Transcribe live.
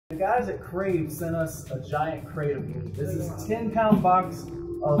guys at Krave sent us a giant crate of meat. This is a 10-pound box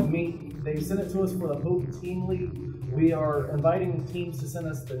of meat. They sent it to us for the Hope Team League. We are inviting teams to send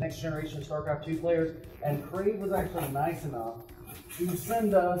us the next generation StarCraft 2 players, and Krave was actually nice enough to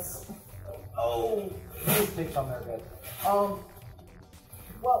send us, oh, there's tape on there, good.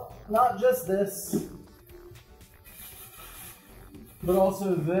 Well, not just this, but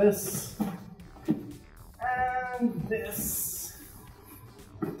also this and this.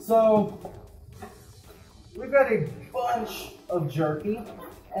 So we've got a bunch of jerky,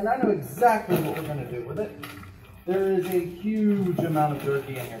 and I know exactly what we're going to do with it. There is a huge amount of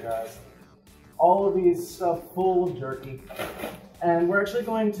jerky in here, guys. All of these stuff full of jerky. And we're actually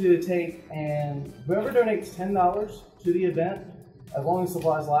going to take, and whoever donates $10 to the event, as long as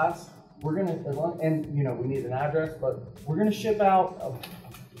supplies last, we're gonna, and you know, we need an address, but we're gonna ship out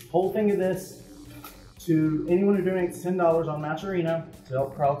a whole thing of this to anyone who donates $10 on Match Arena to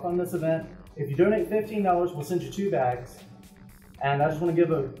help crowdfund this event. If you donate $15, we'll send you 2 bags. And I just want to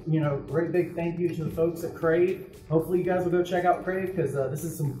give a great big thank you to the folks at Krave. Hopefully you guys will go check out Krave, because this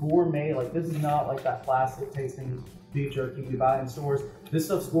is some gourmet, like this is not like that plastic tasting beef jerky you buy in stores. This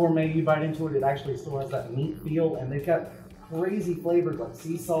stuff's gourmet. You bite into it, it actually still has that meat feel, and they've got crazy flavors like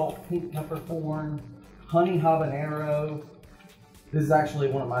sea salt, pink peppercorn, honey habanero. This is actually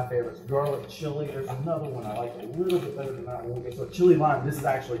one of my favorites, garlic chili. There's another one I like a little bit better than that one. So chili lime, this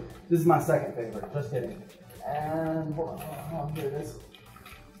is my second favorite, just kidding. And here it is.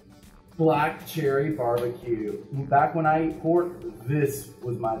 Black cherry barbecue. Back when I ate pork, this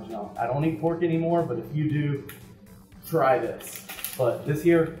was my junk. I don't eat pork anymore, but if you do, try this. But this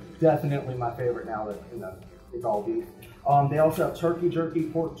here, definitely my favorite now that it's all beef. They also have turkey jerky,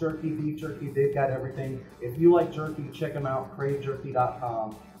 pork jerky, beef jerky. They've got everything. If you like jerky, check them out.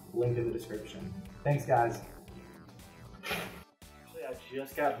 Kravejerky.com. Link in the description. Thanks, guys. I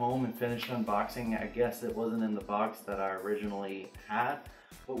just got home and finished unboxing. I guess it wasn't in the box that I originally had,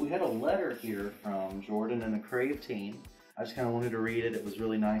 but we had a letter here from Jordan and the Krave team. I just kind of wanted to read it. It was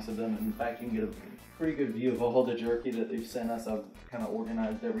really nice of them. In fact, you can get a pretty good view of all the jerky that they've sent us. I've kind of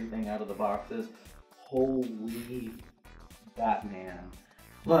organized everything out of the boxes. Holy Batman.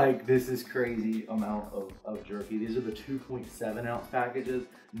 Like, this is crazy amount of jerky. These are the 2.7 ounce packages,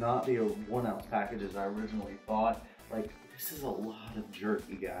 not the 1 ounce packages I originally thought. Like, this is a lot of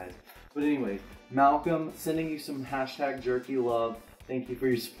jerky, guys. But anyways, Malcolm, sending you some hashtag jerky love. Thank you for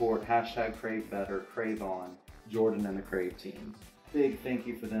your support. Hashtag Krave better, Krave on. Jordan and the Krave team. Big thank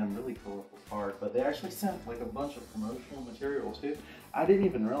you for them. Really colorful card. But they actually sent like a bunch of promotional material too. I didn't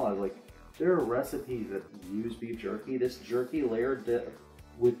even realize, like, there are recipes that use beef jerky. This jerky layered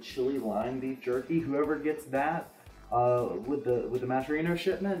with chili lime beef jerky. Whoever gets that with the Match Arena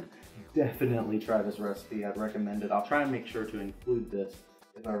shipment, definitely try this recipe. I'd recommend it. I'll try and make sure to include this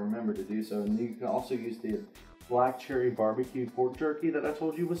if I remember to do so. And you can also use the black cherry barbecue pork jerky that I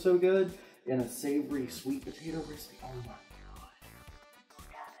told you was so good in a savory sweet potato recipe. Oh my god. Look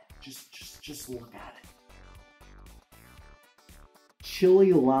at it. Just look at it.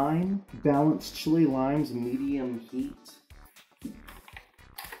 Chili lime, balanced chili limes, medium heat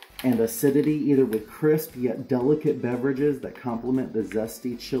and acidity, either with crisp yet delicate beverages that complement the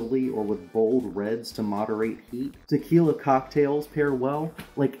zesty chili, or with bold reds to moderate heat. Tequila cocktails pair well.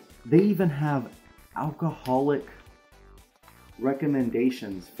 Like, they even have alcoholic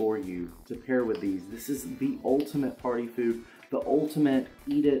recommendations for you to pair with these. This is the ultimate party food, the ultimate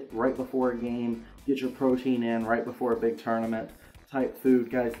eat it right before a game, get your protein in right before a big tournament type food.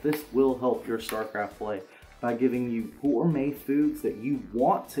 Guys, this will help your StarCraft play by giving you gourmet foods that you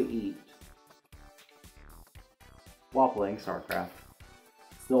want to eat while playing StarCraft.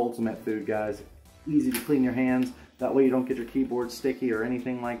 It's the ultimate food, guys. Easy to clean your hands. That way you don't get your keyboard sticky or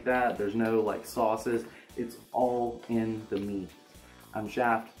anything like that. There's no like sauces. It's all in the meat. I'm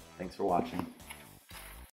Shaft. Thanks for watching.